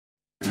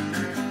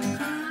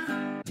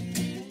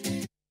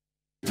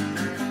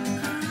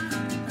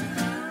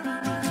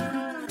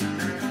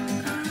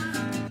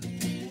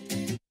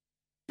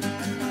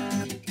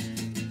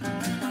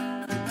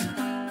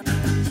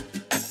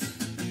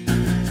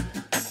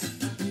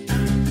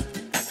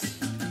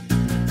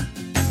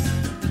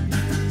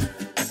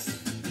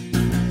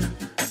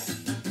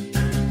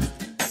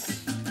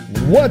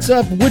What's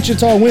up,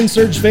 Wichita Wind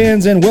Surge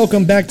fans, and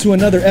welcome back to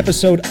another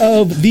episode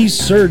of the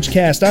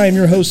Surgecast. I am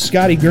your host,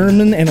 Scotty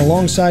Gurman, and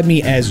alongside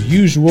me, as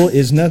usual,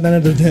 is none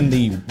other than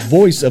the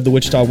voice of the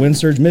Wichita Wind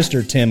Surge,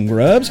 Mr. Tim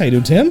Grubbs. How you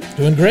doing, Tim?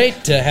 Doing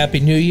great.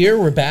 Happy New Year.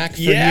 We're back for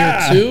year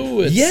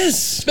two.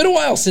 It's been a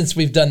while since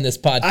we've done this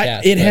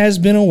podcast. It has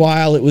been a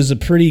while. It was a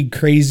pretty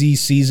crazy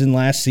season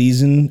last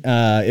season.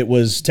 It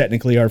was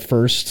technically our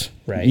first,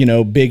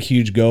 big,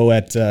 huge go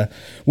at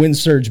Wind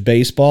Surge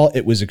baseball.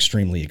 It was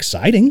extremely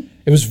exciting.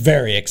 It was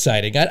very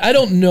exciting. I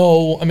don't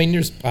know. I mean,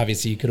 there's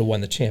obviously you could have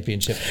won the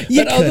championship.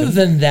 You but other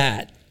than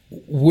that,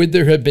 would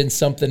there have been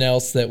something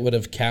else that would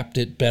have capped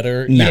it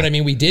better? You know what I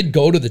mean? We did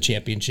go to the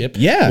championship.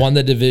 Yeah. Won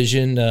the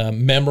division.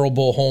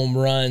 Memorable home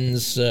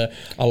runs. A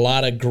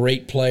lot of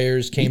great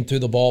players came through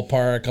the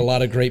ballpark. A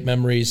lot of great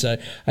memories. I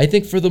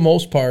think for the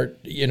most part,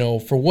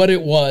 for what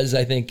it was,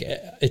 I think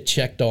it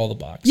checked all the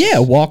boxes. Yeah,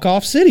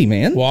 walk-off city,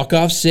 man.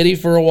 Walk-off city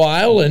for a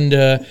while. And,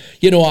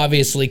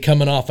 obviously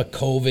coming off of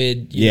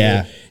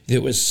COVID,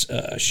 it was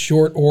a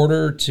short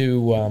order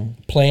to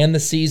plan the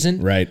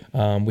season. Right.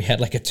 We had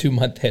like a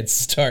 2-month head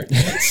start.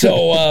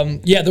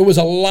 So, there was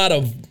a lot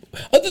of,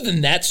 other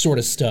than that sort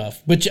of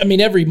stuff, which, I mean,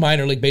 every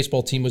minor league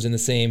baseball team was in the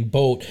same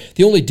boat.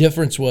 The only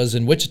difference was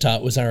in Wichita,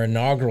 it was our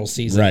inaugural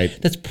season. Right.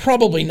 That's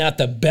probably not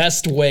the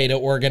best way to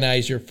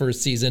organize your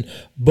first season.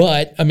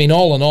 But, I mean,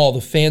 all in all,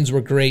 the fans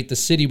were great. The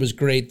city was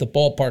great. The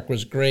ballpark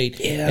was great.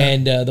 Yeah.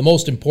 And the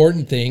most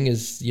important thing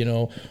is,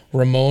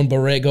 Ramon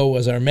Borrego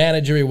was our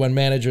manager. He won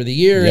Manager of the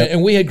Year. Yep.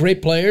 And we had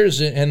great players,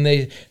 and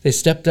they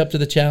stepped up to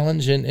the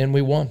challenge, and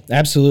we won.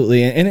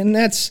 Absolutely. And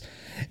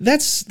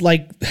that's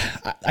like,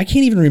 I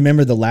can't even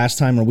remember the last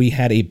time where we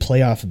had a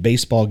playoff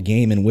baseball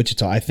game in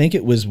Wichita. I think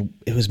it was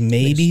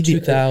maybe the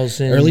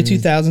 2000. early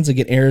 2000s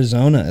against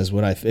Arizona is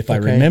what I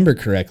remember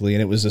correctly,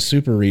 and it was a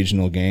super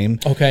regional game.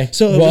 Okay.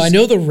 So I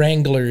know the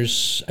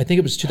Wranglers. I think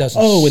it was 2006.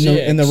 Oh,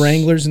 and the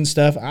Wranglers and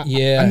stuff. I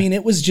mean,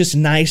 it was just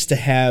nice to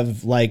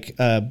have like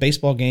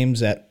baseball games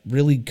that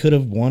really could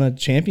have won a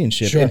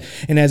championship. Sure.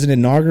 And as an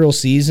inaugural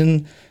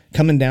season,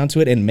 coming down to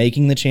it and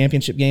making the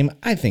championship game,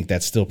 I think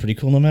that's still pretty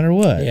cool no matter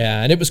what.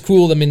 Yeah, and it was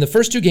cool. I mean, the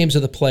first 2 games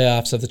of the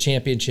playoffs of the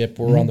championship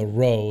were on the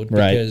road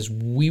because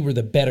Right. we were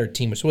the better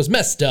team. So it was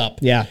messed up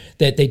that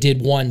they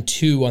did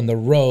 1-2 on the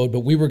road,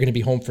 but we were going to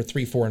be home for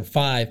 3, 4, and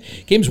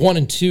 5. Games 1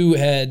 and 2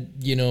 had,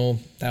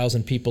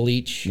 1,000 people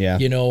each,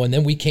 and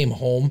then we came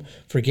home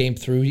for game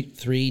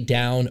 3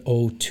 down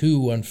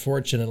 0-2,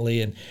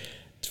 unfortunately, and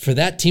for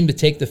that team to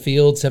take the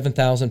field,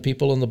 7,000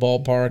 people in the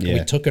ballpark. Yeah.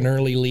 We took an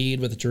early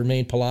lead with a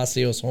Jermaine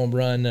Palacios home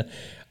run.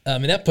 I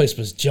mean, that place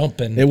was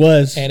jumping. It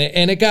was. And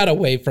it got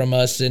away from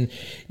us. And,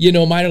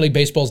 minor league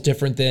baseball is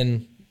different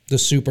than the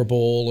Super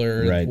Bowl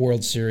or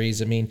World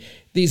Series. I mean,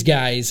 these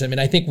guys,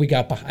 I think they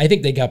got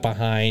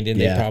behind, and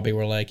they probably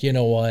were like, you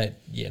know what?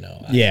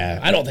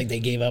 I don't think they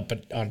gave up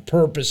on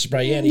purpose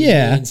by any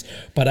means,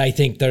 but I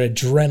think the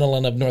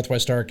adrenaline of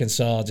Northwest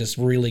Arkansas just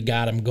really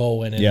got them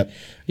going. And,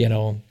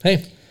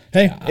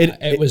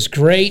 it was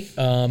great,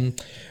 and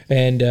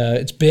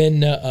it's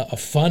been a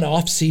fun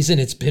off season.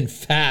 It's been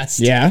fast.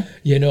 Yeah.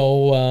 We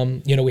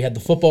had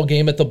the football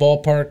game at the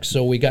ballpark,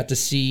 so we got to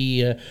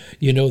see,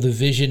 the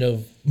vision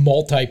of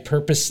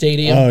multi-purpose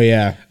stadium. Oh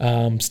yeah.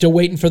 Still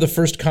waiting for the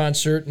first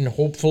concert, and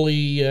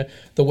hopefully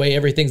the way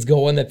everything's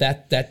going,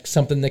 that's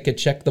something that could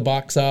check the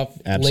box off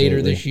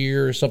later this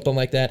year or something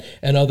like that,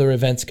 and other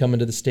events coming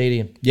to the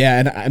stadium. Yeah,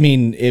 and I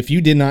mean, if you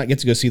did not get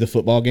to go see the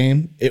football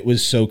game, it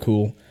was so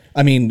cool.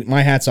 I mean,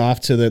 my hat's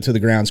off to the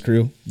grounds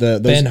crew.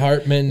 Ben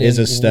Hartman is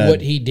a stud. What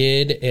he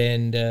did,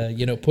 and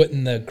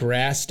putting the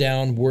grass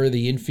down where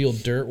the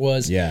infield dirt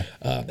was. Yeah.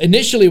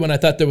 Initially, when I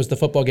thought there was the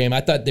football game,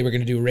 I thought they were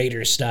going to do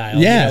Raiders style.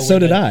 Yeah, so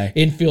did I.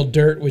 Infield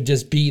dirt would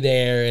just be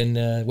there,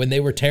 and when they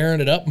were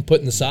tearing it up and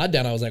putting the sod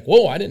down, I was like,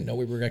 "Whoa! I didn't know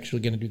we were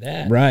actually going to do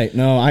that." Right.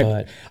 No,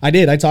 I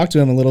did. I talked to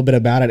him a little bit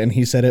about it, and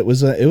he said it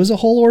was a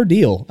whole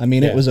ordeal. I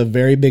mean, it was a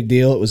very big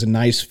deal. It was a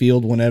nice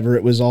field whenever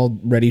it was all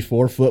ready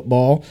for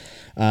football.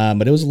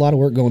 But it was a lot of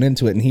work going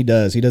into it, and he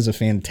does a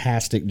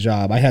fantastic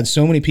job. I had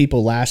so many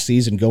people last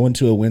season go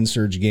into a Wind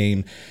Surge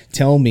game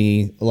tell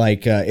me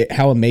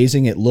how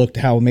amazing it looked,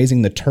 how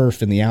amazing the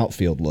turf in the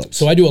outfield looked.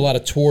 So I do a lot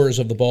of tours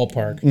of the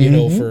ballpark,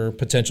 for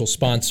potential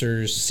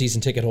sponsors, season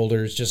ticket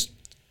holders, just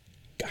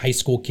high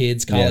school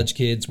kids, college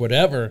kids,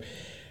 whatever.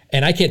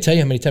 And I can't tell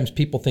you how many times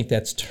people think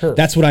that's turf.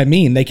 That's what I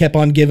mean. They kept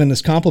on giving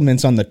us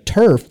compliments on the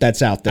turf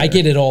that's out there. I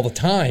get it all the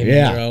time.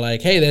 Yeah. They're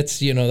like, hey, that's,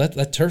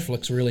 that turf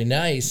looks really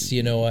nice.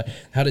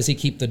 How does he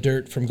keep the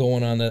dirt from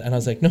going on the, and I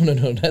was like, no,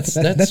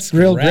 that's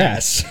real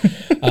grass.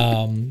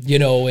 And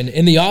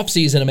in the off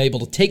season, I'm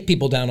able to take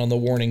people down on the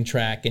warning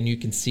track and you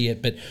can see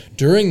it. But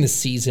during the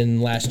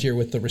season last year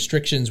with the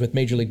restrictions with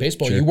Major League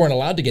Baseball, you weren't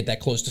allowed to get that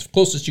close. The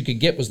closest you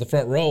could get was the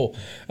front row.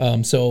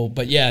 And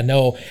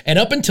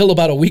up until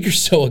about a week or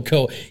so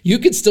ago, you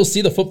could still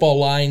see the football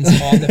lines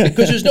on the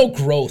because there's no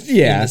growth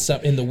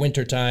in the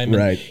wintertime.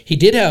 Right. He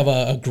did have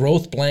a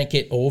growth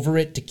blanket over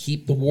it to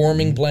keep the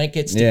warming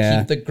blankets to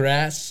keep the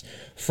grass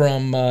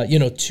from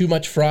too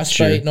much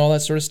frostbite and all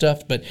that sort of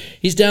stuff. But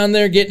he's down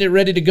there getting it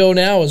ready to go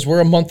now as we're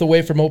a month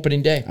away from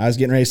opening day. I was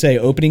getting ready to say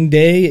opening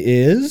day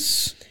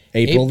is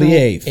April the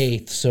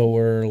 8th. So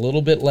we're a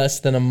little bit less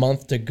than a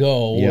month to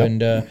go. Yep.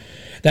 And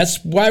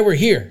that's why we're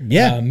here.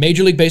 Yeah.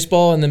 Major League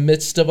Baseball in the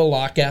midst of a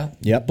lockout.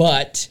 Yep.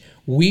 But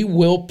we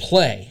will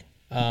play.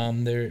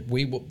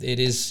 It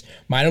is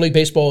minor league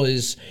baseball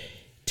is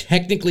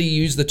technically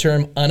use the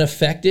term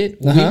unaffected.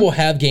 We will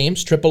have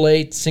games,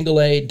 AAA,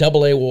 single A,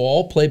 double A, we'll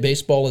all play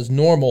baseball as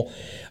normal.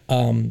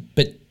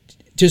 But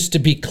just to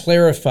be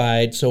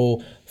clarified,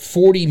 so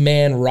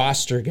 40-man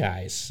roster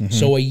guys.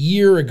 So a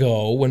year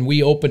ago, when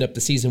we opened up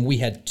the season, we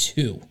had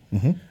 2.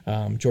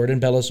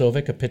 Jordan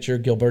Belazovic, a pitcher,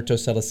 Gilberto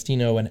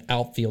Celestino, an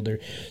outfielder.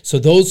 So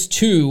those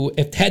 2,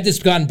 if had this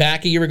gone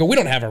back a year ago, we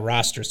don't have a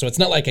roster. So it's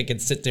not like I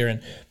could sit there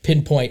and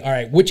pinpoint, all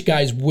right, which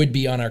guys would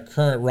be on our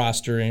current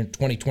roster in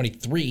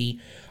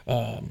 2023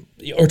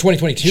 or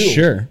 2022.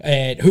 Sure.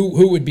 And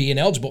who would be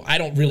ineligible? I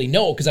don't really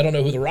know because I don't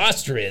know who the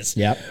roster is.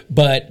 Yep.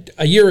 But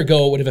a year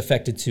ago, it would have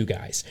affected 2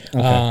 guys.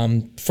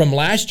 Okay. From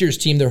last year's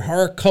team, there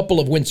are a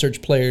couple of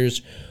WinSurge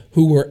players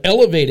who were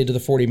elevated to the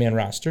 40-man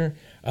roster,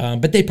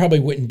 but they probably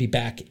wouldn't be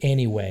back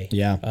anyway.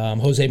 Yeah.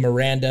 Jose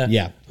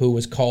Miranda, who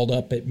was called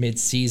up at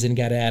midseason,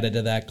 got added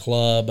to that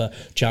club.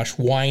 Josh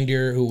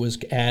Winder, who was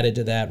added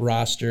to that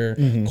roster.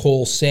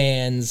 Cole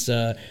Sands.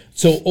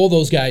 So all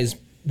those guys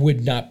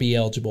would not be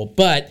eligible.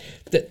 But,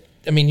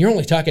 you're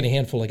only talking a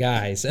handful of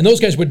guys. And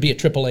those guys would be at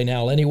AAA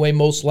now anyway,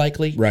 most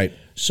likely. Right.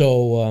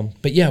 So,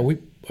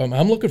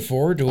 I'm looking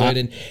forward to it.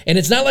 And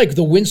it's not like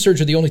the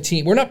WinSurge are the only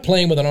team. We're not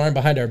playing with an arm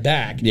behind our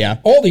back. Yeah.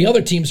 All the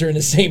other teams are in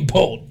the same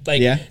boat.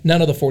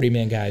 None of the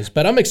 40-man guys.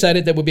 But I'm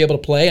excited that we'll be able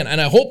to play. And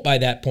I hope by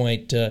that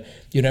point,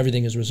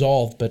 everything is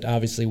resolved. But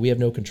obviously, we have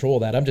no control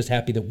of that. I'm just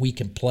happy that we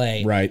can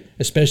play. Right.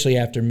 Especially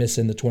after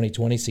missing the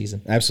 2020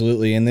 season.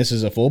 Absolutely. And this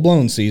is a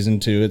full-blown season,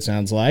 too, it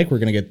sounds like. We're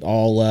going to get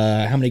all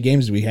how many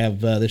games do we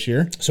have this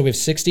year? So we have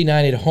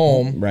 69 at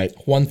home. Right.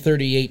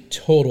 138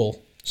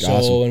 total.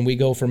 Awesome. And we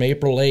go from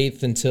April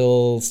 8th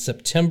until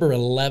September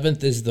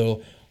 11th is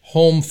the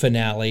home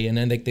finale, and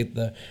then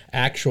the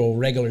actual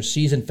regular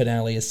season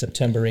finale is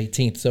September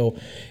 18th. So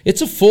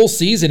it's a full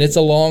season. It's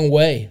a long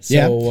way.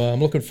 So I'm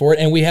looking forward.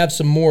 And we have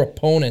some more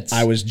opponents.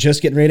 I was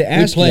just getting ready to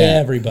ask you. We play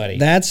everybody.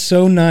 That's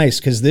so nice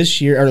because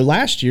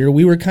last year,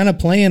 we were kind of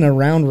playing a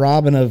round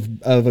robin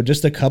of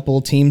just a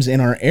couple teams in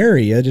our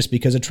area just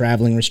because of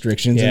traveling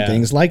restrictions and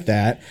things like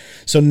that.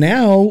 So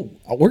now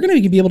we're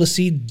going to be able to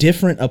see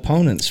different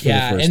opponents for the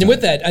first time. And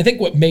with that, I think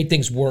what made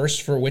things worse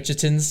for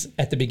Wichitans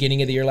at the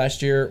beginning of the year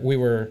last year, we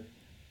were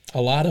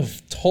a lot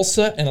of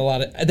Tulsa and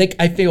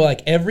I feel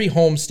like every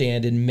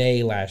homestand in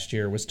May last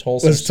year was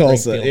Tulsa,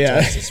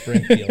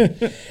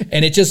 Springfield.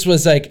 And it just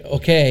was like,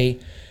 okay,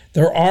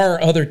 there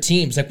are other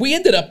teams. Like we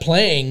ended up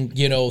playing,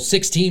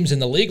 6 teams in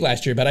the league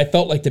last year, but I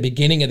felt like the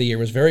beginning of the year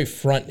was very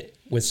front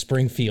with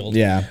Springfield.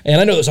 Yeah. And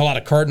I know there's a lot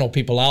of Cardinal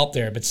people out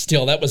there, but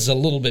still, that was a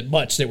little bit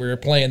much that we were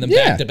playing them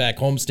back-to-back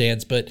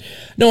homestands. But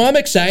no, I'm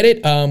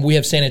excited. We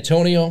have San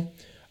Antonio,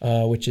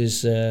 which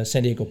is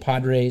San Diego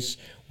Padres.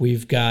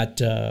 We've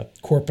got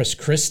Corpus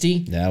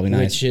Christi,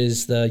 which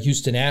is the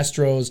Houston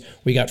Astros.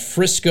 We got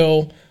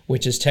Frisco,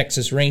 which is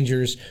Texas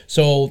Rangers.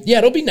 So,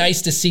 it'll be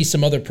nice to see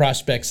some other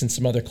prospects and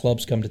some other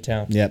clubs come to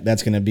town. Yeah,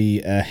 that's going to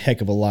be a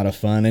heck of a lot of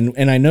fun.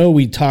 And I know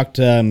we talked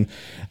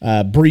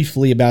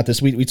briefly about this.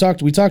 We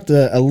talked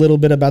a little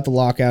bit about the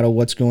lockout of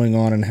what's going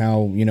on and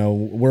how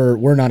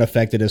we're not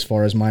affected as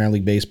far as minor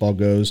league baseball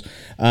goes.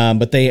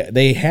 But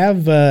they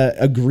have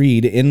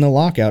agreed in the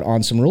lockout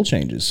on some rule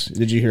changes.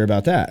 Did you hear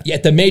about that? Yeah,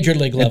 at the major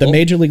league level. At the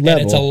major league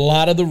level, and it's a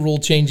lot of the rule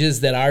changes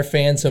that our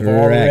fans have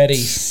already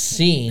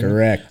seen.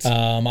 Correct.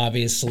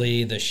 Obviously,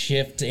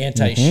 the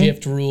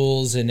anti-shift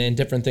rules and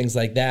different things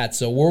like that.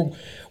 So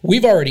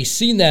we've already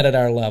seen that at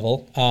our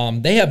level.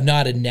 They have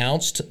not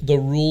announced the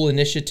rule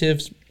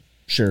initiatives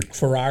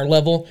for our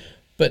level,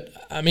 but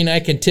I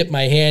can tip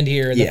my hand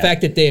here. The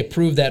fact that they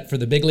approved that for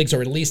the big leagues,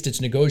 or at least it's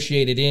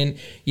negotiated in,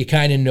 you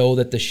kind of know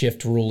that the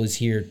shift rule is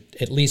here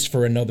at least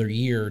for another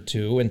year or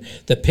two, and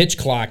the pitch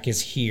clock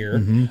is here.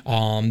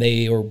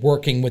 They are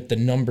working with the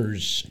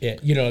numbers.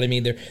 You know what I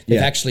mean?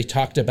 They've actually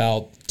talked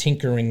about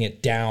tinkering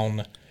it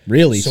down.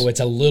 Really? So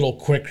it's a little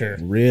quicker.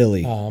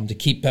 Really? To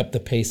keep up the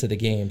pace of the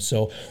game.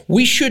 So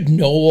we should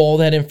know all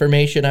that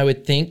information, I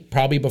would think,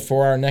 probably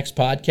before our next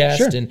podcast.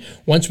 Sure. And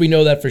once we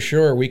know that for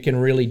sure, we can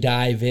really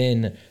dive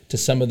in to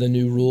some of the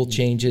new rule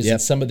changes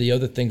and some of the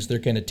other things they're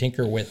going to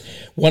tinker with.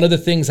 One of the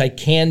things I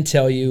can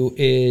tell you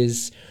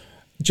is,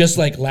 just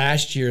like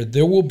last year,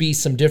 there will be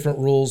some different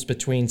rules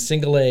between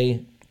single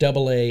A,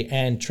 double A,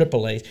 and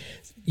triple A.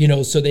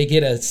 So they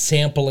get a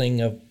sampling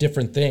of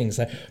different things.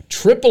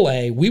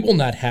 AAA, we will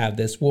not have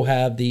this. We'll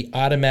have the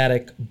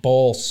automatic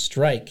ball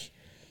strike.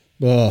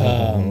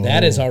 That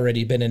has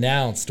already been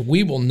announced.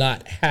 We will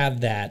not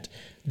have that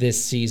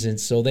this season.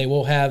 So they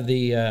will have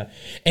the and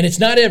it's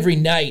not every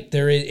night.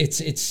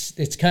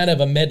 It's kind of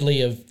a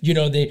medley of,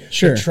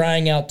 they're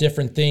trying out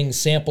different things,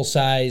 sample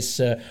size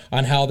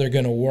on how they're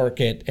going to work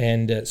it,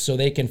 and so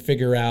they can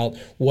figure out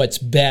what's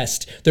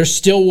best. There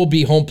still will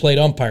be home plate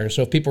umpires.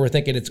 So if people were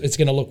thinking it's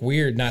going to look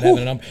weird not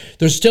having an umpire,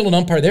 there's still an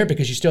umpire there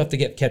because you still have to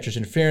get catcher's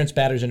interference,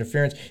 batter's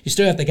interference. You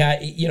still have the guy,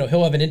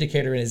 he'll have an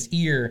indicator in his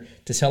ear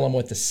to tell him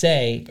what to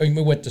say or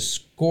what to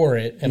score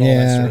it and all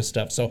that sort of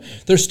stuff. So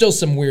there's still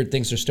some weird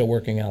things they're still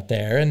working out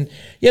there. And,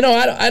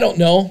 I don't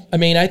know. I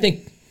mean, I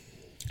think,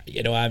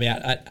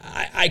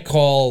 I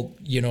call,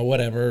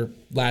 whatever,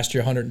 last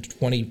year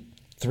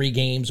 123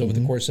 games over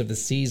the course of the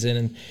season.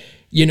 And,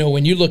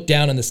 when you look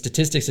down on the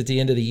statistics at the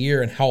end of the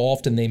year and how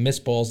often they miss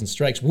balls and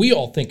strikes, we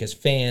all think as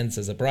fans,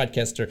 as a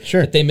broadcaster,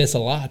 that they miss a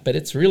lot, but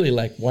it's really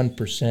like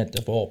 1%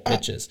 of all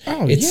pitches.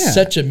 It's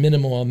such a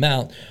minimal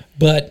amount.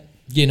 But,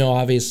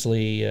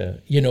 obviously,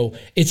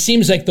 it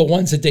seems like the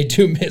ones that they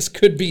do miss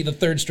could be the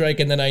third strike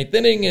in the ninth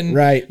inning and,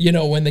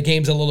 when the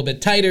game's a little bit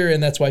tighter,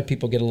 and that's why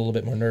people get a little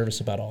bit more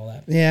nervous about all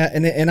that. Yeah,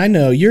 and I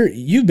know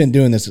you've been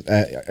doing this,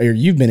 or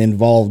you've been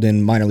involved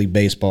in minor league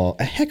baseball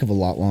a heck of a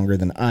lot longer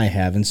than I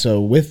have, and so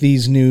with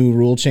these new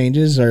rule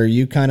changes, are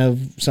you kind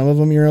of, some of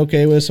them you're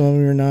okay with, some of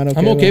them you're not okay with?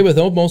 I'm okay with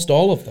almost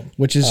all of them.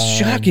 Which is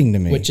shocking to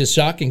me. Which is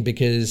shocking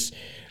because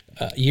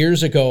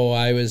years ago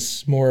I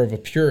was more of a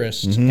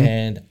purist,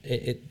 and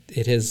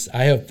it has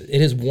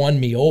won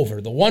me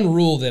over. The one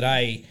rule that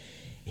I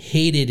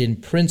hated in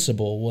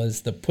principle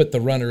was put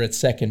the runner at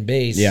second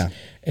base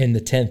in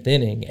the 10th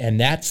inning, and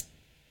that's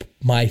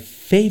my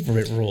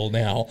favorite rule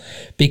now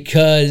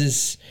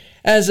because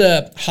as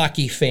a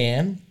hockey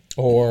fan,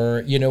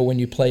 or when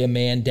you play a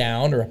man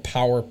down or a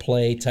power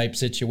play type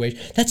situation,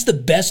 that's the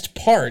best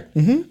part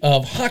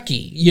of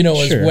hockey.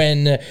 Is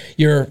when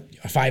you're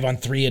a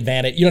 5-on-3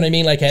 advantage. You know what I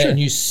mean? And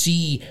you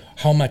see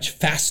how much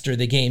faster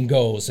the game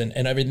goes and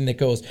everything that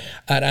goes.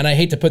 And I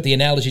hate to put the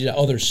analogy to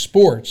other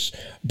sports,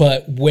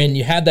 but when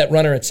you have that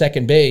runner at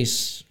second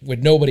base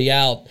with nobody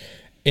out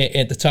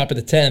at the top of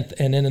the 10th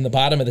and then in the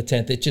bottom of the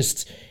 10th,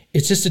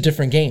 it's just a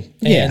different game.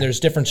 And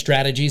there's different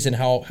strategies in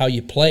how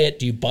you play it.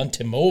 Do you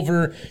bunt him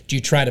over? Do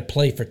you try to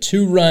play for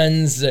 2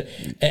 runs?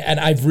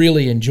 And I've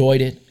really enjoyed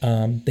it.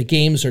 The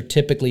games are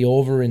typically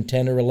over in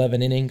 10 or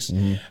 11 innings.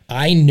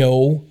 I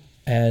know,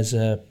 as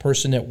a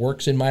person that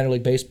works in minor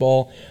league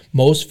baseball,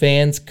 most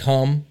fans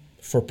come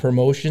for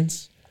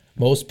promotions.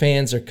 Most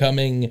fans are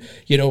coming,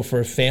 for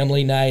a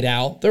family night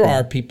out. There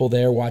are people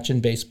there watching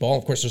baseball.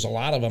 Of course, there's a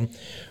lot of them.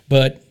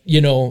 But,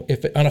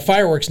 if on a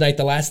fireworks night,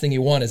 the last thing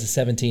you want is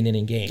a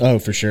 17-inning game. Oh,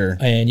 for sure.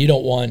 And you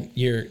don't want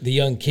the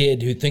young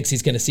kid who thinks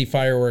he's going to see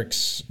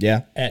fireworks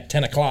at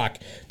 10 o'clock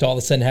to all of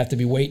a sudden have to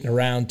be waiting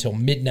around till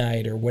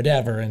midnight or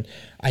whatever. And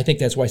I think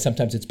that's why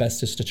sometimes it's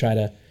best just to try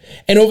to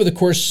 – and over the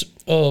course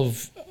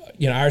of –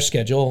 our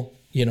schedule,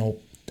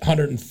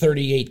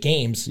 138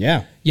 games.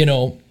 Yeah.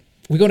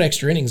 We go to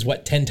extra innings,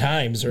 10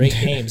 times or 8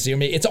 games?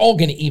 It's all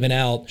going to even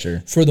out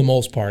for the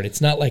most part. It's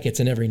not like it's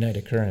an every night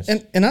occurrence.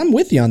 And I'm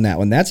with you on that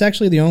one. That's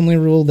actually the only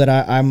rule that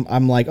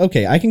I'm like,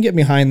 okay, I can get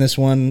behind this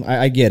one.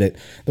 I get it.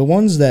 The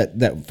ones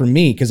that for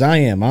me, because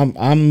I'm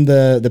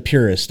the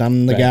purist.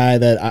 I'm the guy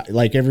that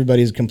like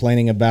everybody's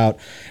complaining about,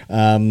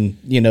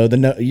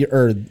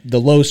 the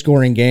low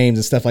scoring games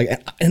and stuff like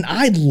that. And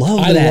I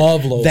love that. I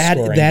love low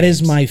scoring games. That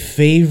is my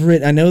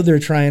favorite. I know they're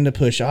trying to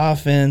push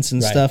offense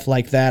and stuff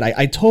like that.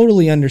 I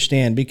totally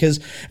understand. Because,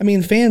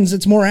 fans,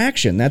 it's more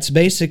action. That's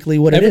basically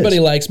what it is.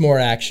 Everybody likes more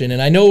action,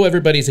 and I know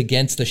everybody's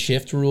against the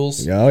shift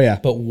rules. Oh, yeah.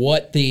 But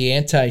what the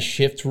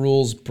anti-shift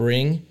rules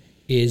bring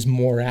is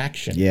more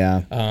action.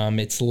 Yeah.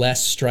 It's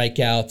less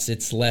strikeouts.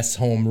 It's less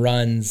home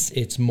runs.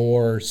 It's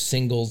more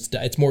singles.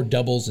 It's more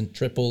doubles and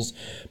triples,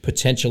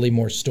 potentially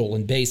more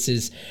stolen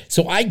bases.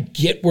 So I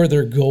get where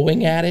they're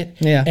going at it.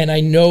 Yeah. And I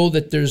know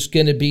that there's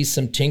going to be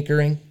some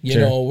tinkering.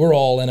 We're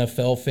all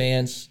NFL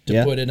fans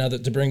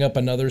to bring up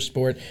another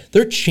sport.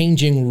 They're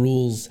changing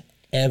rules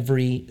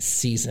every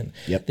season.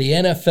 Yep. The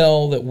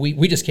NFL that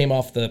we just came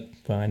off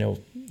I know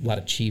a lot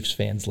of Chiefs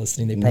fans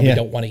listening. They probably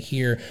don't want to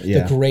hear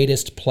the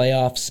greatest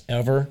playoffs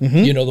ever.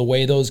 The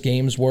way those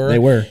games were. They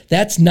were.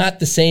 That's not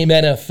the same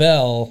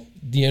NFL,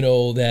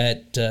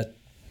 that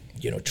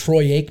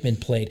Troy Aikman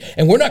played.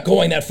 And we're not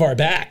going that far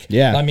back.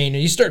 Yeah.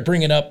 You start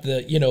bringing up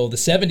the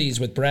 70s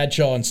with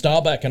Bradshaw and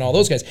Staubach and all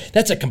those guys.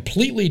 That's a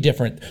completely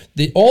different.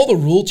 All the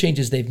rule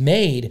changes they've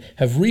made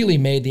have really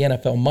made the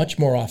NFL much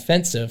more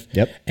offensive.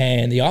 Yep.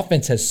 And the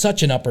offense has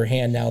such an upper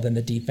hand now than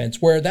the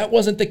defense, where that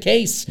wasn't the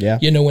case. Yeah.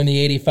 When the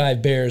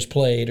 85 Bears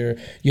played, or,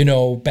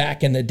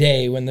 back in the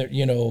day when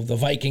the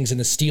Vikings and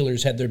the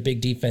Steelers had their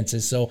big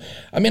defenses. So,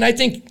 I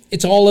think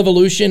it's all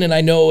evolution, and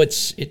I know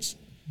it's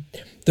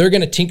they're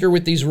going to tinker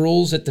with these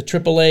rules at the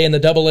AAA and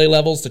the AA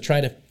levels to try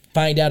to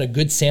find out a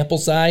good sample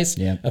size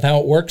of how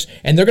it works.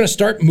 And they're going to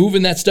start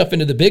moving that stuff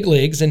into the big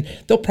leagues, and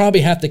they'll probably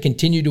have to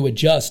continue to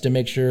adjust to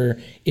make sure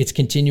it's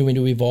continuing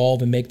to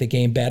evolve and make the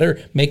game better,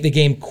 make the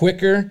game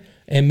quicker,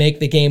 and make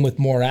the game with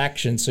more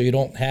action, so you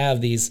don't have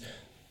these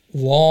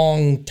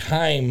long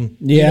time,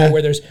 you know,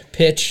 where there's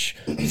pitch,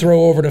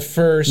 throw over to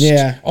first,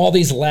 all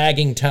these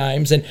lagging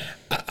times. And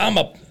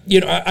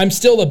I'm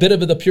still a bit of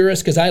the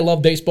purist because I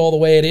love baseball the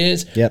way it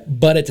is.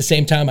 But at the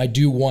same time, I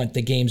do want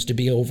the games to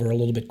be over a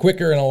little bit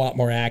quicker and a lot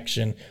more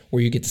action,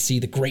 where you get to see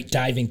the great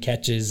diving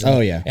catches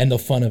and the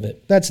fun of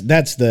it. That's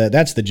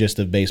the gist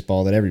of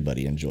baseball that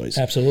everybody enjoys.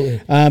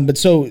 Absolutely. But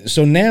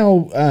so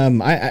now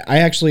I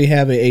actually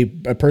have a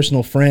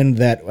personal friend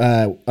that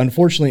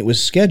unfortunately it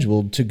was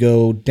scheduled to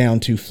go down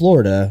to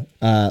Florida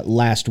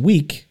last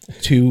week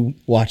to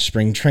watch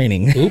spring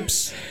training.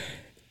 Oops.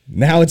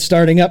 Now it's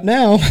starting up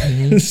now.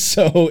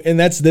 So, and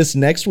that's this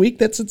next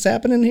week it's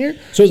happening here?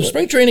 So the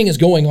spring training is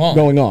going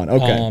on.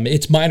 Okay.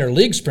 It's minor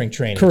league spring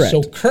training. Correct.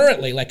 So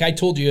currently, like I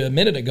told you a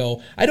minute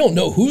ago, I don't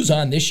know who's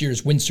on this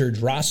year's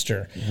WinSurge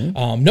roster.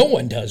 No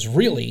one does,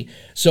 really.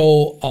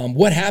 So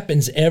what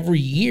happens every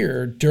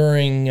year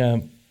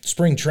during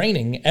spring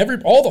training,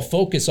 all the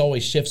focus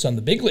always shifts on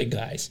the big league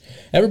guys.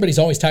 Everybody's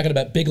always talking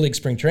about big league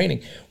spring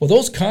training. Well,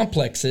 those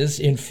complexes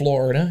in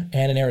Florida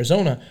and in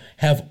Arizona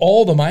have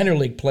all the minor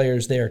league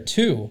players there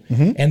too.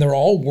 And they're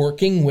all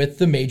working with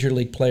the major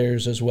league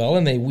players as well.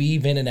 And they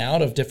weave in and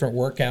out of different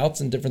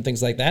workouts and different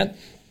things like that.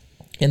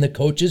 And the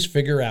coaches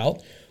figure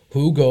out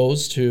who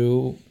goes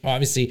to,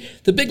 obviously,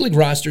 the big league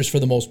rosters for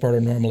the most part are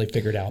normally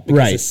figured out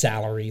because of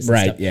salaries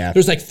and stuff.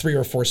 There's like 3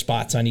 or 4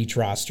 spots on each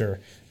roster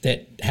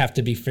that have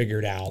to be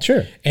figured out.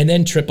 Sure. And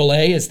then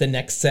AAA is the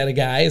next set of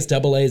guys,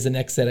 AA is the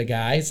next set of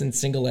guys, and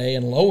single A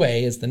and low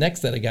A is the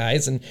next set of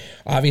guys. And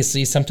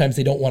obviously, sometimes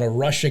they don't want to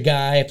rush a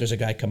guy if there's a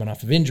guy coming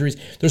off of injuries.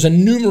 There's a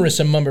numerous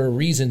number of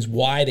reasons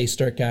why they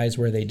start guys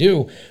where they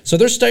do. So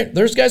those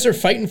guys are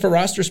fighting for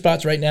roster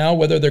spots right now,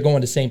 whether they're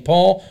going to St.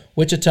 Paul,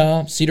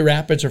 Wichita, Cedar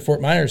Rapids, or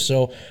Fort Myers.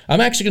 So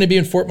I'm actually going to be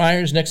in Fort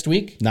Myers next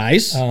week.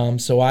 Nice.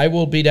 So I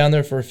will be down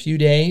there for a few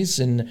days,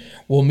 and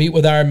we'll meet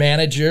with our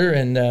manager,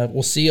 and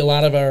we'll see a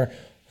lot of our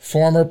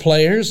former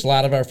players, a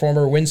lot of our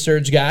former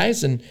WinSurge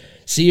guys, and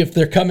see if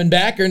they're coming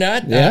back or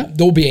not.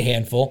 There'll be a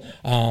handful.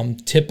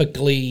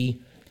 Typically,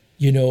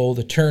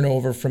 the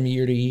turnover from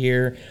year to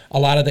year,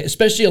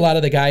 especially a lot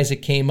of the guys that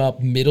came up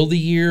middle of the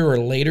year or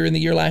later in the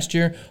year last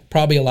year,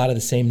 probably a lot of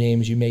the same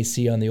names you may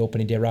see on the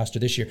opening day roster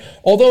this year.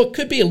 Although it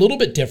could be a little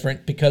bit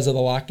different because of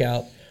the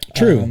lockout.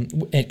 True.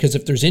 Because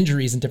if there's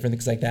injuries and different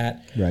things like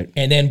that. Right.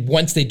 And then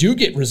once they do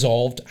get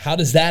resolved, how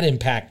does that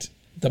impact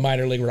the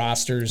minor league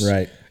rosters?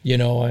 Right.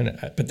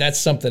 But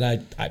that's something I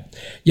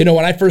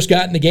when I first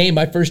got in the game,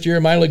 my first year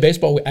in minor league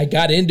baseball, I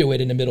got into it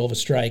in the middle of a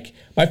strike.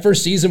 My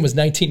first season was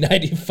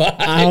 1995.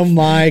 Oh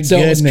my goodness. So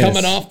it was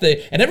coming off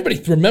and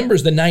everybody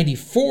remembers the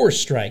 94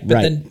 strike,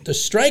 but then the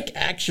strike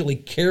actually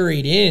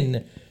carried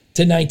in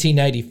to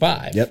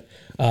 1995. Yep.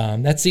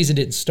 That season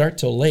didn't start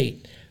till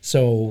late.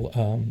 So,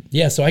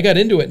 so I got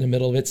into it in the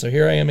middle of it, so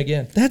here I am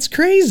again. That's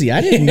crazy. I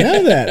didn't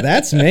know that.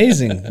 That's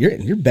amazing.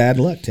 You're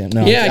bad luck, Tim.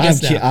 No, I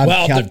guess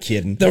I'm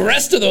kidding. The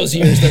rest of those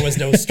years, there was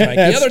no strike.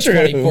 The other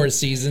 24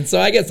 seasons, so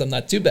I guess I'm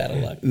not too bad of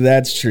luck.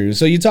 That's true.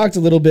 So you talked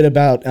a little bit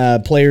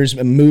about players'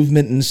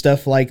 movement and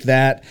stuff like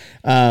that.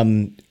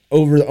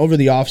 Over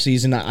the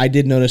offseason, I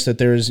did notice that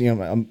there's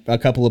a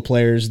couple of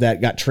players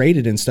that got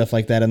traded and stuff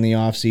like that in the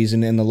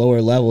offseason in the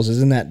lower levels.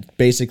 Isn't that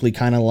basically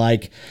kind of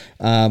like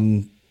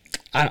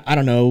I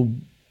don't know,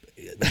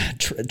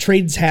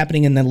 trades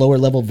happening in the lower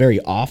level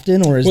very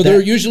often, or they're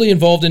usually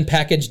involved in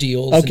package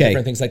deals and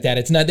different things like that.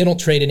 It's not, they don't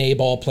trade an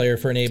A-ball player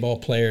for an A-ball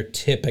player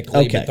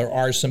typically, but there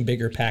are some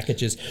bigger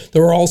packages.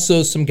 There are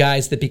also some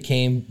guys that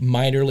became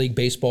minor league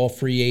baseball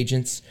free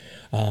agents.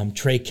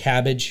 Trey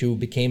Cabbage, who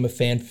became a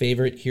fan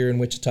favorite here in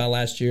Wichita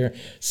last year,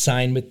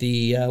 signed with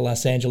the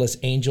Los Angeles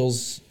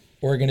Angels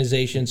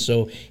organization,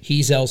 so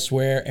he's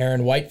elsewhere.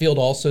 Aaron Whitefield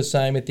also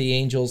signed with the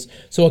Angels.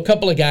 So a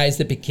couple of guys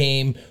that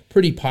became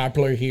pretty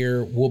popular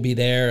here will be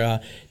there.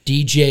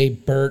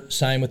 DJ Burt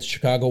signed with the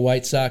Chicago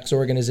White Sox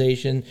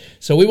organization.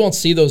 So we won't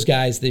see those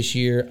guys this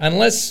year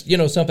unless,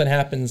 something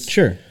happens.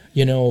 Sure.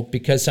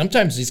 Because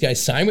sometimes these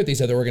guys sign with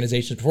these other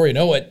organizations. Before you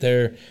know it,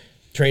 they're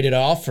traded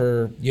off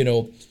or,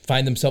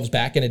 find themselves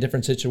back in a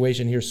different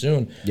situation here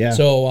soon. Yeah.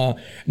 So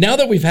now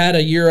that we've had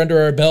a year under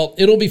our belt,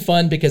 it'll be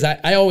fun because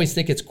I always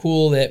think it's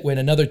cool that when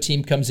another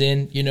team comes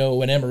in,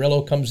 when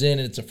Amarillo comes in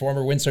and it's a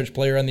former WinSurge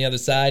player on the other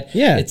side,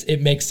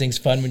 it makes things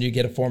fun when you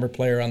get a former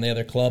player on the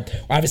other club.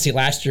 Obviously,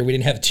 last year we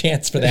didn't have a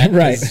chance for that.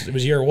 Right. It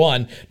was year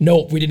one.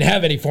 Nope, we didn't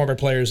have any former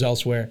players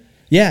elsewhere.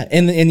 Yeah,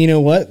 and you know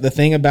what? The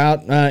thing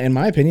about, in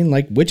my opinion,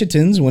 like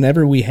Wichitans,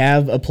 whenever we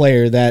have a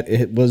player that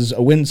it was a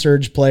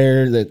WinSurge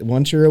player, that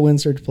once you're a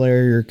WinSurge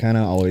player, you're kind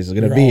of always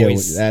going to be.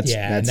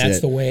 That's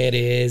the way it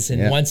is.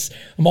 And once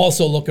I'm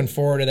also looking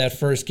forward to that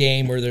first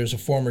game where there's a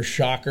former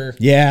Shocker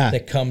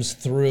that comes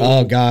through.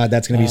 Oh, God,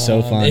 that's going to be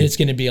so fun. It's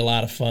going to be a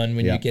lot of fun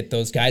when you get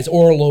those guys.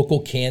 Or a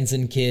local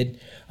Kansan kid.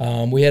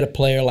 We had a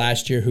player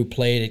last year who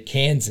played at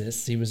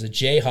Kansas. He was a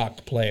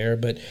Jayhawk player,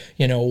 but,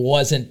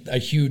 wasn't a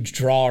huge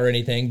draw or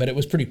anything. But it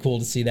was pretty cool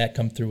to see that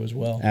come through as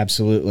well.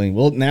 Absolutely.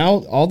 Well,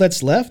 now all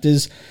that's left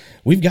is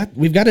we've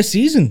got a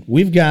season.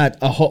 We've got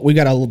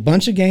a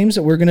bunch of games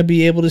that we're going to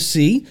be able to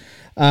see.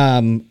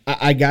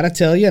 I got to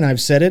tell you, and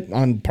I've said it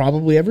on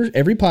probably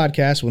every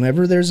podcast,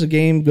 whenever there's a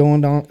game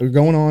going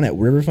on at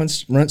Riverfront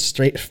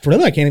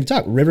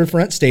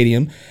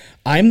Stadium,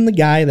 I'm the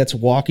guy that's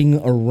walking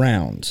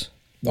around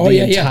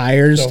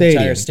entire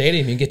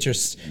stadium. You get your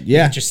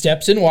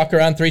steps in, walk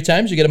around 3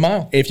 times, you get a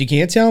mile. If you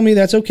can't tell me,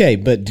 that's okay.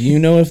 But do you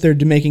know if they're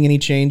making any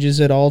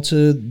changes at all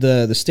to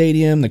the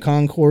stadium, the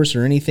concourse,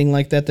 or anything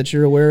like that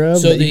you're aware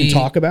of that you can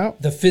talk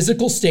about? The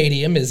physical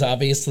stadium is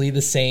obviously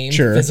the same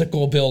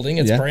physical building.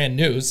 It's brand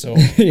new, so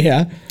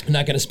yeah, I'm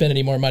not going to spend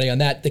any more money on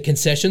that. The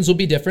concessions will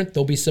be different.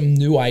 There'll be some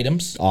new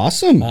items.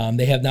 Awesome.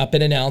 They have not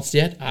been announced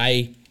yet.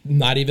 I'm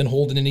not even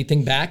holding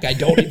anything back. I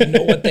don't even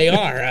know what they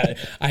are.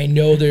 I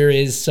know there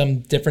is some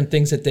different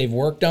things that they've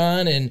worked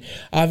on, and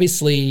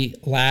obviously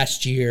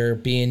last year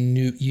being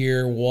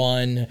year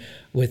one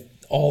with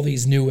all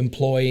these new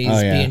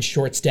employees being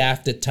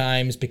short-staffed at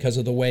times because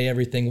of the way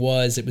everything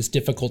was, it was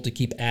difficult to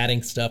keep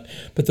adding stuff.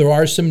 But there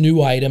are some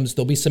new items.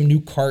 There'll be some new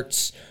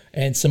carts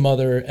and some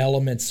other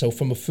elements. So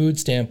from a food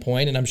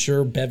standpoint, and I'm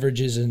sure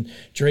beverages and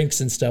drinks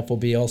and stuff will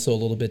be also a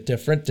little bit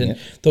different. And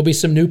there'll be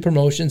some new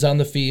promotions on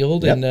the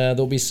field, and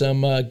there'll be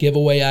some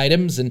giveaway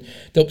items. And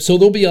so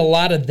there'll be a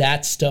lot of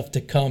that stuff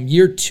to come.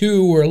 Year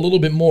 2, we're a little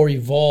bit more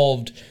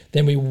evolved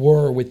than we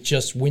were with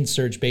just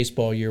WindSurge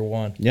Baseball year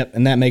 1. Yep,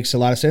 and that makes a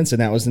lot of sense, and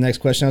that was the next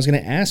question I was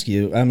going to ask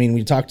you. I mean,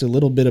 we talked a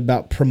little bit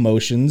about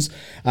promotions.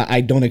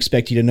 I don't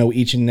expect you to know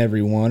each and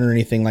every one or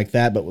anything like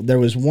that, but there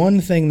was one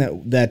thing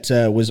that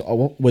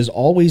was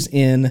always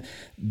in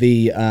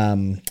the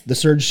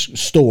Surge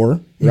store,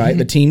 right?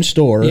 The team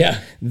store.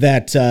 Yeah.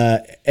 That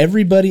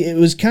everybody, it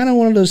was kind of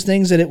one of those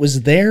things that it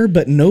was there,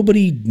 but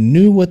nobody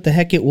knew what the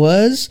heck it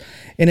was.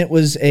 And it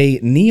was a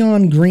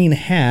neon green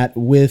hat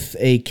with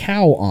a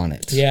cow on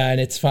it. Yeah,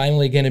 and it's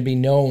finally going to be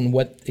known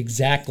what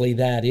exactly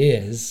that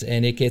is.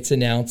 And it gets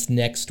announced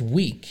next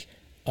week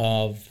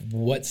of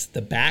what's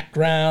the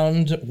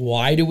background,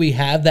 why do we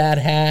have that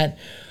hat,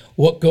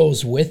 what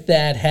goes with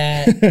that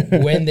hat,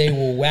 when they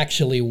will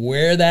actually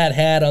wear that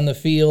hat on the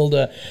field.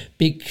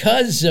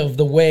 Because of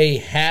the way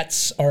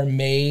hats are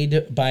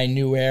made by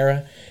New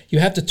Era, you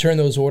have to turn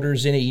those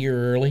orders in a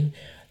year early.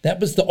 That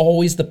was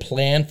always the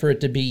plan for it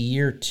to be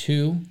year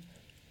 2.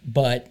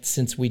 But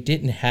since we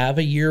didn't have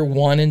a year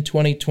 1 in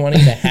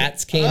 2020, the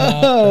hats came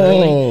out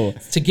early.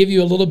 To give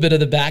you a little bit of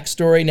the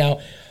backstory,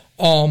 now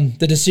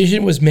the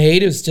decision was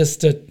made. It was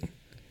just to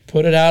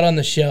put it out on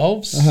the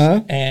shelves,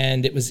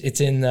 and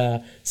it's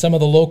in some of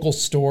the local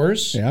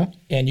stores,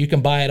 and you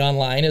can buy it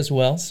online as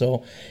well.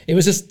 So it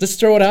was just, let's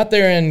throw it out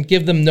there and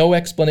give them no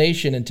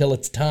explanation until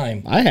it's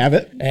time. I have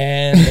it,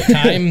 and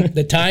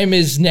the time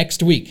is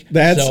next week.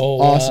 That's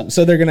awesome.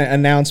 So they're going to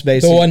announce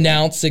basically. They'll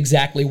announce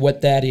exactly what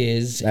that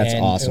is. That's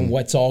awesome. And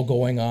what's all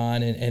going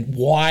on and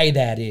why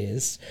that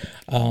is.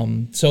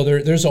 So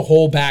there's a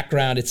whole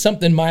background. It's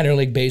something minor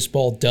league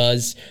baseball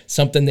does,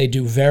 something they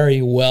do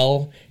very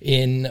well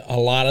in a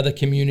lot of the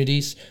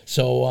communities.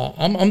 So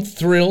I'm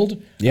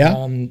thrilled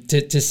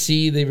to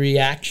see the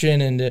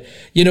reaction and,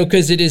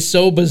 because it is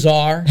so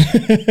bizarre.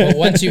 But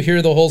once you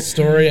hear the whole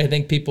story, I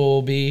think people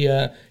will be,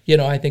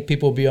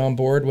 on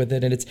board with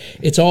it. And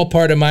it's all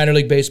part of minor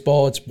league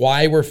baseball. It's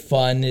why we're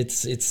fun.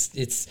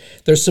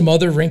 There's some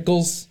other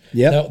wrinkles.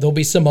 Yeah. There'll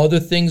be some other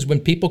things when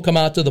people come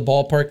out to the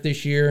ballpark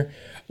this year.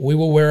 We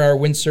will wear our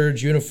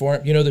WindSurge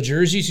uniform. The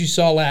jerseys you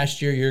saw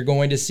last year, you're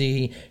going to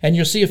see, and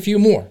you'll see a few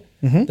more.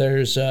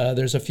 There's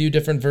a few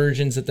different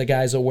versions that the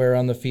guys will wear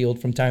on the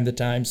field from time to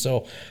time.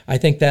 So I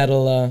think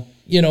that'll,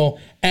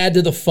 add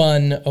to the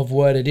fun of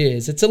what it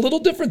is. It's a little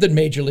different than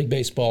Major League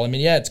Baseball. I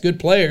mean, it's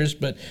good players,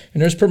 and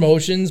there's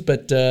promotions,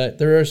 but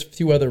there are a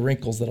few other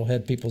wrinkles that'll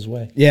head people's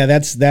way. Yeah,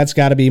 that's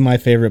got to be my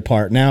favorite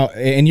part. Now,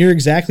 and you're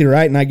exactly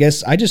right, and I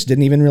guess I just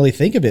didn't even really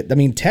think of it. I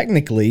mean,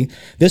 technically,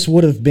 this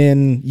would have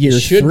been year 3.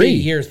 Should be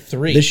year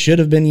 3. This should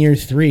have been year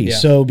 3. Yeah.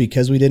 So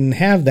because we didn't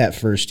have that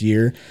first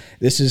year,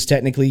 this is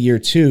technically year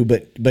 2.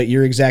 But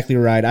you're exactly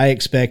right. I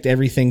expect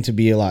everything to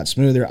be a lot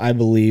smoother. I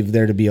believe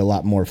there to be a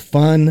lot more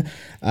fun.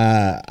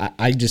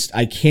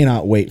 I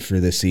cannot wait for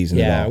this season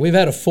at all. We've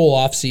had a full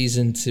off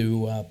season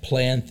to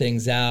plan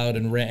things out,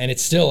 and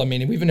it's still. I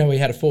mean, even though we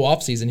had a full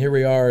off season, here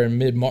we are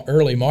in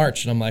early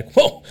March, and I'm like,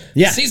 whoa,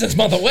 the season's a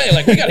month away.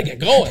 Like, we got to get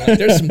going. Like,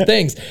 there's some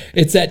things.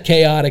 It's that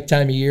chaotic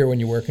time of year when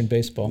you work in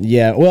baseball.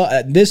 Yeah,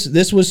 well,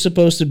 this was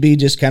supposed to be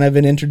just kind of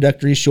an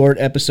introductory short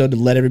episode to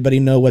let everybody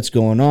know what's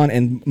going on,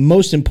 and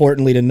most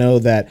importantly, to know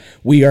that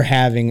we are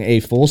having a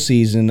full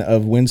season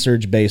of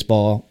WindSurge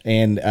Baseball,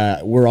 and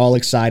we're all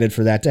excited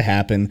for that to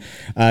happen.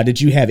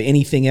 Did you have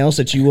anything else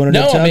that you wanted to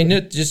tell? No, I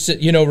mean, just,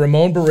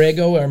 Ramon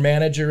Borrego, our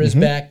manager, is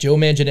back. Joe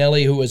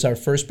Manganielli, who was our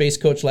first base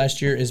coach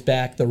last year, is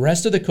back. The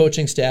rest of the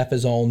coaching staff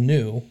is all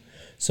new.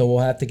 So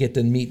we'll have to get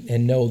to meet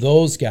and know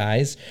those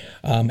guys.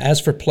 As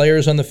for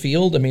players on the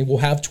field, I mean, we'll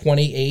have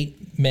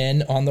 28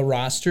 men on the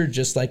roster,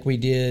 just like we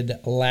did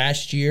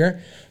last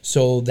year.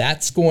 So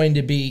that's going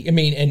to be, I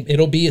mean, and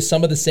it'll be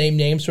some of the same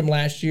names from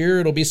last year.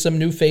 It'll be some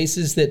new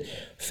faces that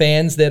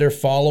fans that are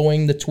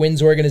following the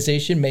Twins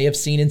organization may have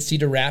seen in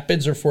Cedar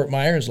Rapids or Fort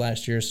Myers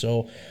last year.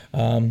 So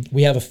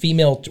we have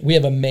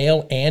a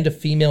male and a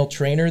female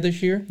trainer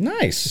this year.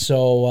 Nice.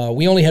 So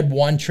we only had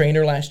one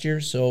trainer last year,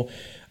 so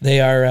they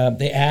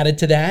added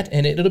to that,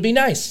 and it'll be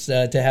nice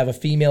to have a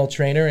female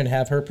trainer and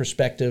have her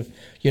perspective,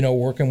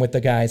 working with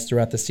the guys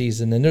throughout the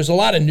season. And there's a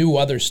lot of new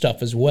other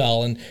stuff as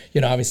well. And,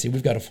 obviously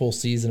we've got a full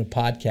season of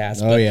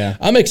podcasts. Oh, yeah.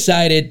 I'm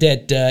excited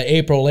that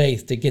April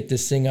 8th to get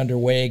this thing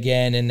underway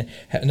again and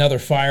another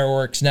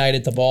fireworks night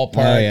at the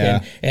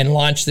ballpark and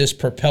launch this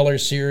propeller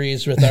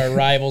series with our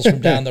rivals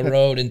from down the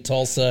road in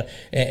Tulsa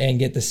and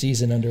get the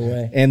season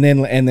underway. And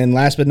then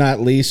last but not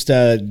least,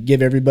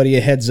 give everybody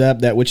a heads up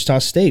that Wichita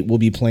State will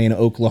be playing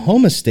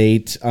Oklahoma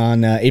State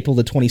on April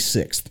the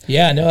 26th.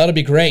 Yeah, no, that'll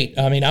be great.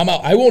 I mean,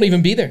 I won't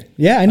even be there.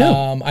 Yeah, I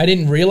know. I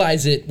didn't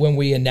realize it when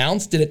we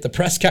announced it at the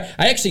press conference.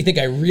 I actually think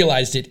I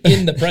realized it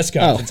in the press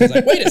conference. I was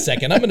like, wait a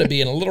second, I'm going to be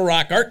in Little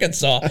Rock,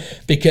 Arkansas,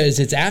 because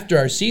it's after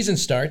our season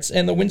starts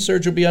and the Wind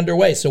Surge will be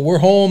underway. So we're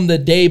home the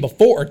day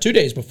before, or 2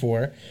 days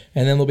before,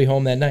 and then we'll be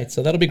home that night.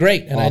 So that'll be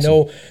great. And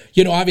awesome.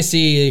 I know,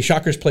 obviously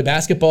Shockers play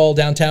basketball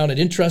downtown at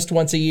Intrust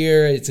once a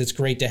year. It's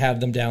great to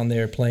have them down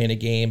there playing a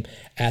game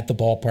at the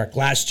ballpark.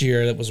 Last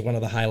year, that was one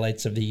of the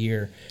highlights of the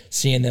year,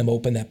 seeing them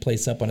open that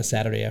place up on a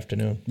Saturday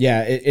afternoon.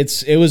 Yeah,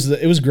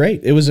 it was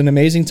great. It was an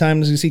amazing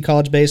time to see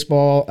college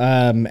baseball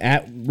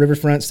at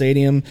Riverfront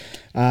Stadium.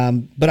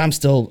 But I'm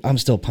still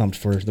pumped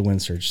for the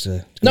Wind Surge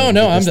to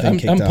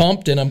I'm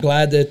pumped, and I'm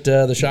glad that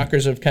the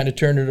Shockers have kind of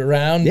turned it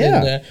around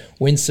and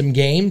win some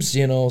games,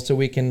 so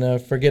we can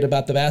forget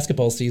about the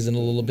basketball season a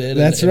little bit.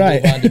 That's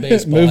right. Move on to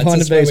baseball.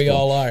 That's where we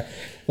all are.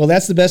 Well,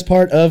 that's the best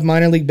part of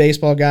minor league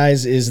baseball,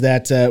 guys, is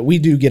that we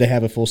do get to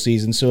have a full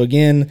season. So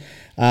again,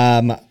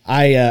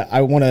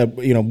 I want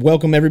to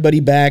welcome everybody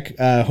back.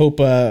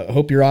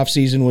 Hope your off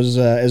season was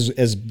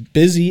as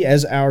busy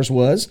as ours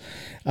was.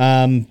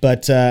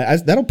 But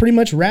that'll pretty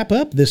much wrap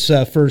up this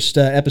first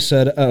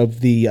episode of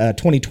the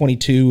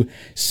 2022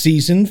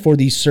 season for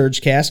the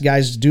Surgecast.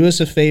 Guys, do us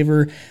a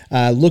favor,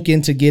 look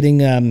into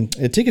getting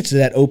tickets to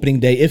that opening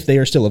day if they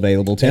are still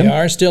available, Tim. They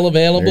are still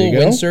available,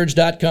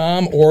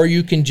 windsurge.com, or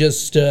you can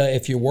just,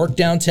 if you work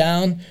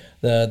downtown,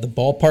 the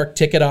ballpark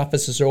ticket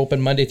offices are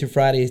open Monday through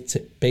Friday,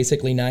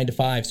 basically 9 to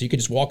 5. So you can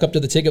just walk up to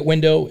the ticket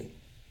window,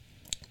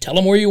 tell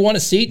them where you want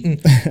a seat, and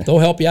they'll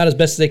help you out as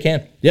best as they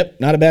can. Yep,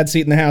 not a bad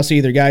seat in the house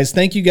either, guys.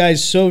 Thank you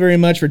guys so very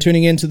much for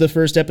tuning in to the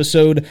first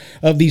episode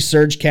of the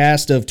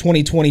Surgecast of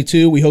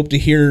 2022. We hope to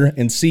hear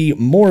and see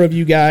more of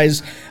you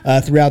guys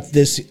throughout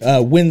this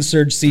Wind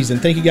Surge season.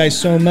 Thank you guys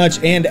so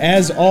much, and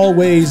as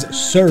always,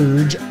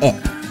 surge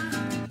up.